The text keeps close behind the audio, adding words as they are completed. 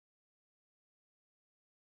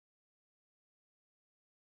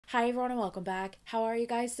Hi everyone and welcome back. How are you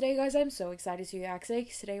guys today, guys? I'm so excited to react today.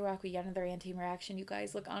 Today we're back with yet another Anteam reaction. You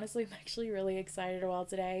guys, look, honestly, I'm actually really excited about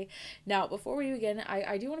today. Now, before we begin,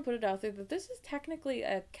 I do want to put it out there that this is technically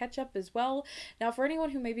a catch-up as well. Now, for anyone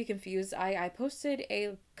who may be confused, I posted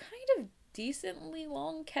a kind of decently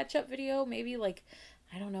long catch-up video, maybe like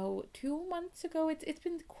I don't know, 2 months ago. It's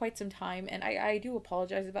been quite some time, and I do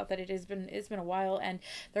apologize about that. It's been a while, and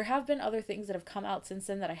there have been other things that have come out since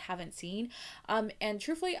then that I haven't seen. And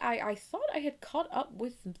truthfully, I thought I had caught up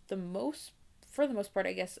with the most, for the most part,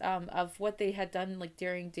 I guess, of what they had done like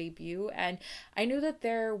during debut, and I knew that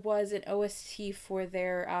there was an OST for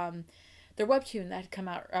their webtoon that had come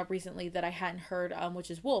out recently that I hadn't heard, which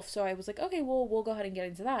is Wolf. So I was like, okay, well, we'll go ahead and get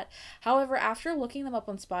into that. However, after looking them up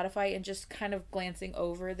on Spotify and just kind of glancing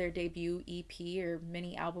over their debut EP or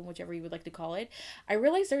mini album, whichever you would like to call it, I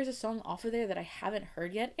realized there's a song off of there that I haven't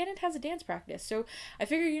heard yet, and it has a dance practice. So I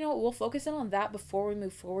figured, you know, we'll focus in on that before we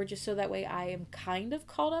move forward, just so that way I am kind of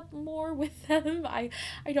caught up more with them. I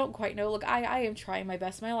don't quite know. Look, I am trying my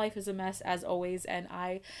best. My life is a mess as always, and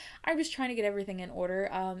I'm just trying to get everything in order.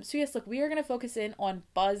 So yes, look, we are going to focus in on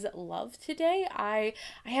Buzz Love today. I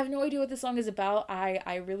have no idea what this song is about.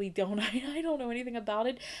 I really don't. I don't know anything about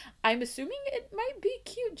it. I'm assuming it might be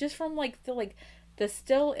cute just from the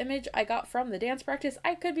still image I got from the dance practice.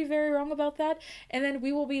 I could be very wrong about that. And then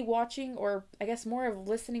we will be watching, or I guess more of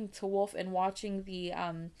listening to Wolf and watching the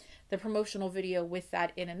promotional video with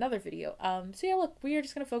that in another video. So yeah, look, we are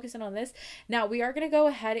just gonna focus in on this. Now we are gonna go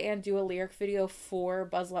ahead and do a lyric video for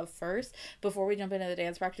Buzz Love first before we jump into the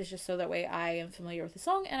dance practice, just so that way I am familiar with the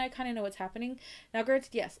song and I kind of know what's happening. Now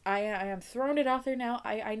granted, yes, I am throwing it out there now.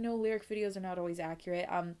 I know lyric videos are not always accurate.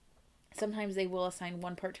 Sometimes they will assign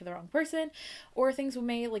one part to the wrong person, or things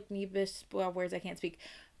may like me words I can't speak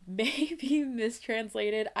may be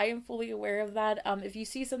mistranslated. I am fully aware of that. If you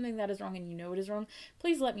see something that is wrong and you know it is wrong,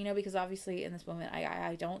 please let me know, because obviously in this moment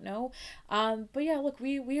I don't know. But yeah, look,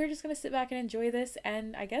 we are just gonna sit back and enjoy this,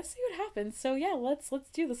 and I guess see what happens. So yeah, let's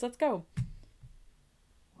do this. Let's go.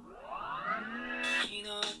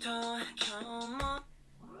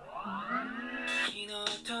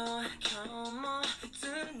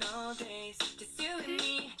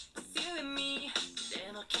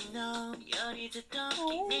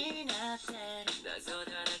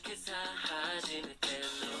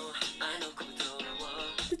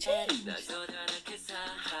 The change.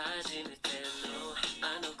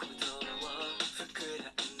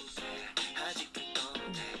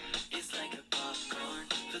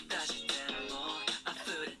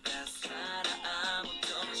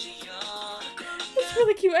 It's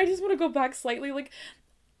really cute. I just want to go back slightly. Like,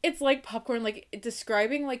 it's like popcorn, like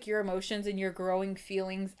describing like your emotions and your growing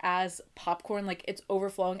feelings as popcorn, like it's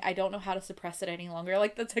overflowing. I don't know how to suppress it any longer.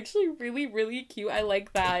 Like, that's actually really, really cute. I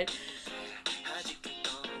like that.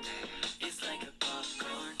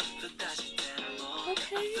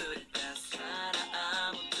 Okay.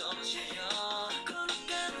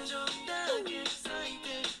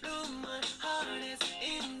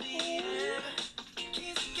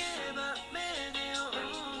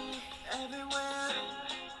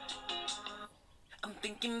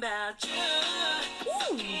 Thinking about you.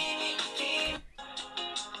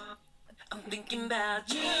 I'm thinking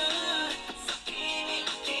about you.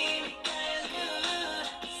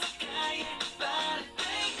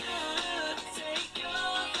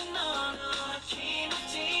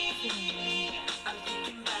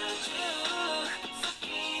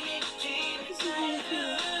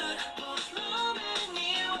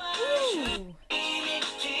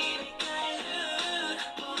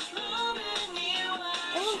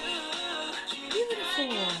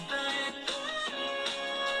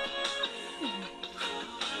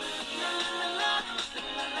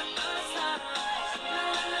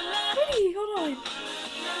 Hold on.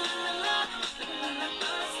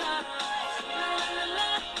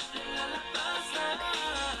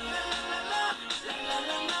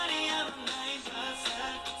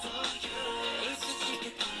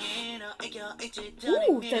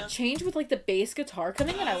 Ooh, that change with like the bass guitar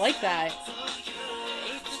coming in, I like that.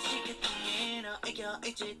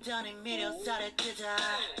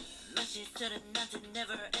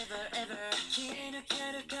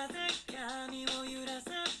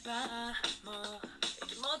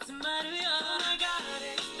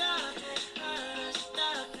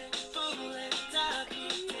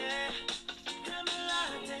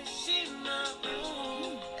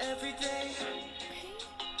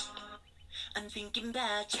 I'm thinking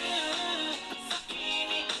about you.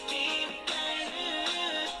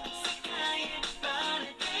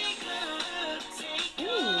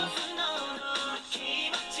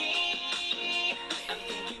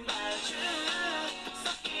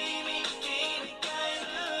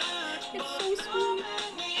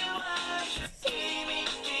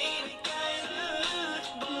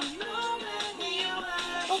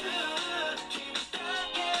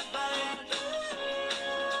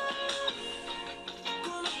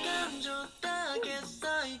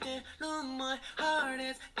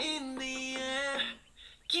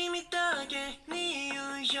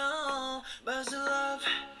 love.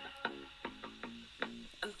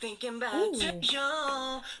 I'm thinking about Ooh.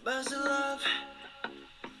 you. Buzz of love. I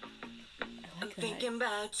I'm like that. thinking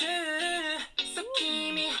about you. So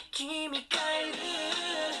kimi, kimi ga iru.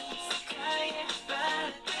 Sakai e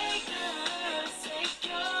barateiku.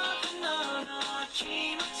 Seikyoku no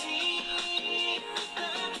kimochi.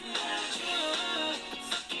 Thinking about you.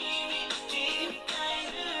 So kimi, kimi ga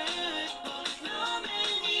iru. Boku no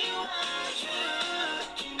men ni wa you.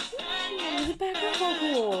 Kimi Ooh, the background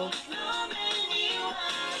vocal. no men ni wa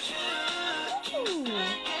you. Ooh.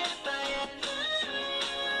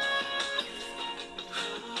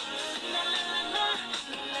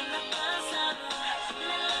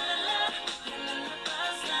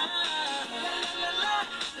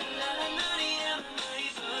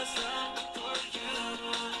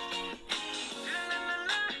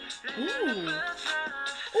 Ooh.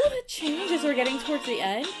 Ooh, the changes we're getting towards the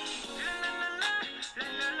end.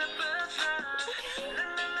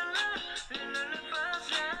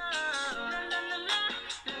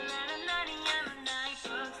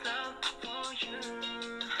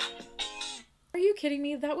 Are you kidding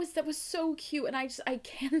me? That was so cute, and I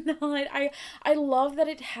cannot. I love that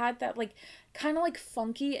it had that like kind of like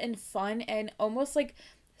funky and fun and almost like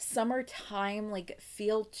summertime like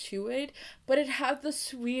feel to it, but it had the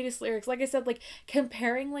sweetest lyrics. Like I said, like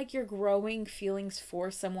comparing like your growing feelings for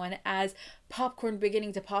someone as popcorn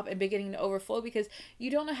beginning to pop and beginning to overflow because you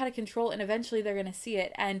don't know how to control, and eventually they're gonna see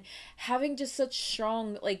it, and having just such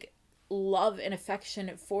strong like love and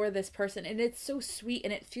affection for this person, and it's so sweet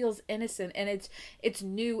and it feels innocent and it's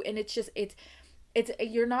new, and it's just it's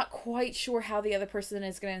you're not quite sure how the other person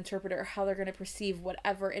is going to interpret it or how they're going to perceive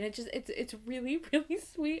whatever, and it's really really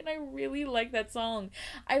sweet, and I really like that song.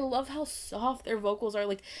 I love how soft their vocals are.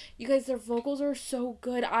 Like, you guys, their vocals are so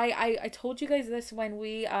good. I told you guys this when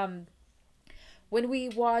we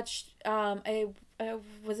watched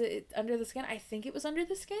was it Under the Skin? I think it was Under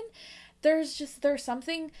the Skin. There's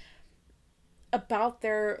something about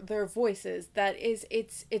their voices that is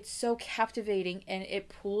it's so captivating and it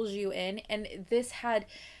pulls you in, and this had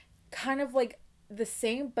kind of like the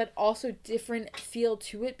same but also different feel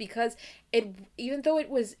to it because it, even though it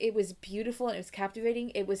was beautiful and it was captivating,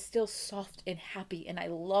 it was still soft and happy, and I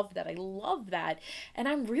love that. And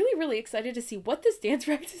I'm really really excited to see what this dance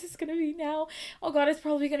practice is going to be now. Oh god, it's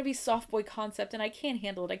probably going to be soft boy concept, and I can't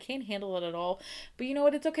handle it at all, but you know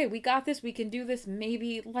what, it's okay, we got this, we can do this.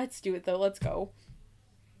 Maybe let's do it though. Let's go.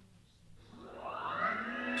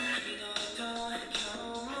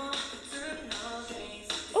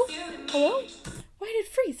 Oh, hello? Why did it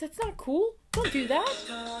freeze? That's not cool. Don't do that.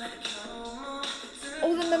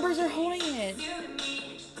 Oh, the members are holding it.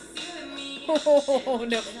 Oh,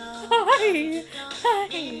 no. Hi.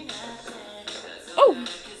 Hi. Oh.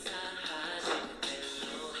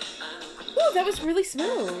 Oh, that was really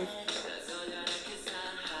smooth.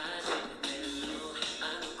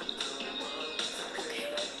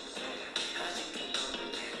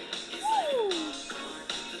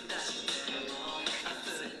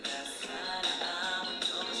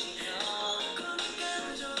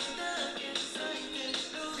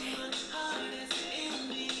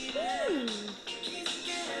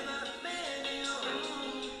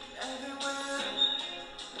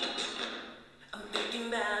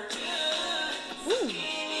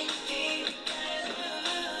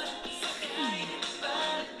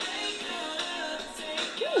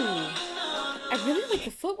 I really like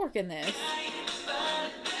the footwork in this.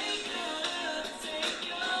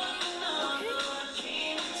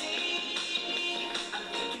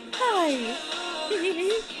 Hi.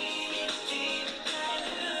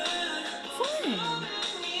 Fun.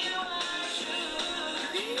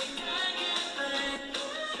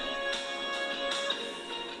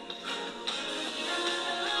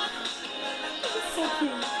 So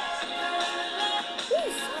cute. Ooh,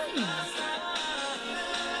 fun.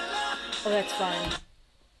 Oh, that's fun.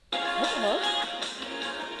 What the hell?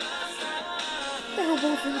 They're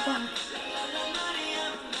both in the back.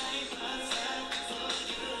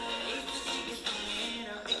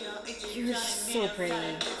 You're so pretty.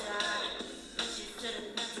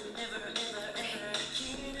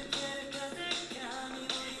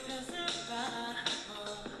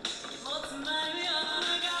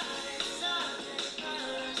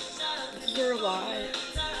 You're alive.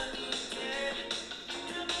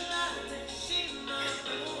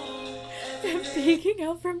 Them peeking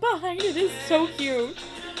out from behind. It is so cute.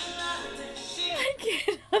 I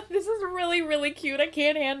can't. This is really, really cute. I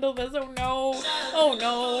can't handle this. Oh no. Oh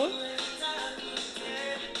no.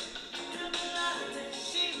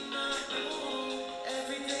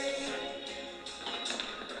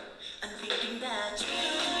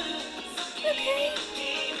 Okay.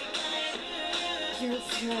 I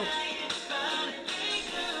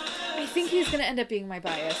think he's gonna end up being my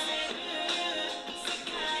bias.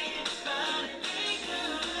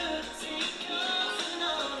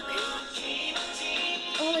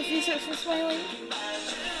 Oh, my face hurts from smiling.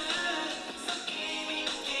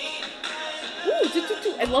 Ooh,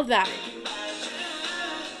 I love that.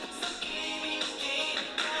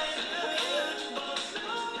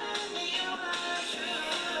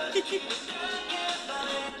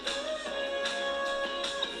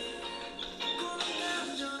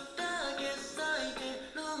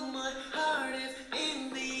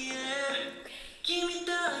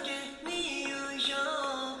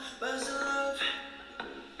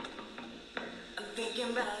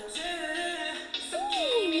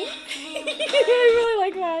 I really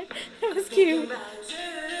like that. That was cute.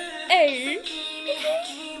 Hey.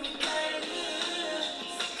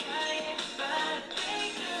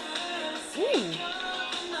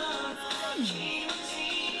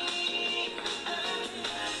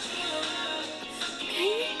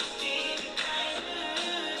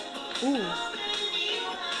 Ooh. Ooh.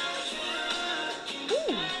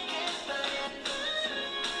 Ooh.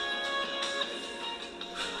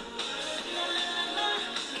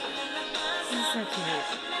 This is so cute.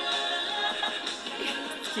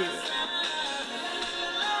 It's cute.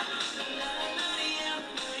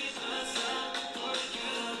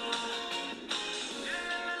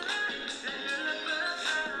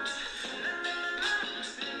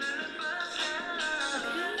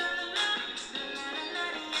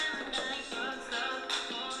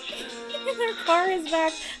 Their car is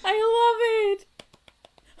back. I love it.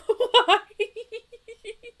 Why?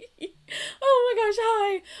 Oh my gosh,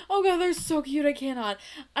 hi. Oh god, they're so cute. I cannot.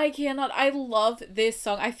 I love this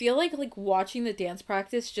song. I feel like watching the dance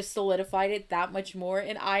practice just solidified it that much more,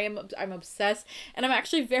 and I'm obsessed, and I'm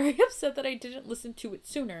actually very upset that I didn't listen to it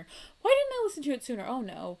sooner. Why didn't I listen to it sooner? Oh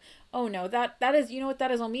no. Oh no. That is, you know what, that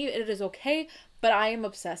is on me. It is okay. But I am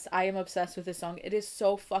obsessed. I am obsessed with this song. It is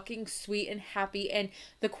so fucking sweet and happy. And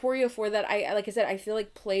the choreo for that, like I said, I feel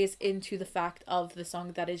like plays into the fact of the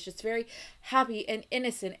song that is just very happy and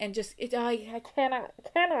innocent. And just, I cannot.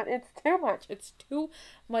 It's too much. It's too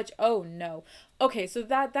much. Oh no. Okay, so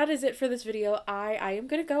that is it for this video. I am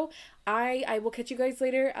gonna go. I will catch you guys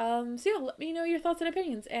later. So yeah, let me know your thoughts and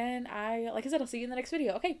opinions. And like I said, I'll see you in the next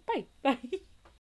video. Okay, bye. Bye.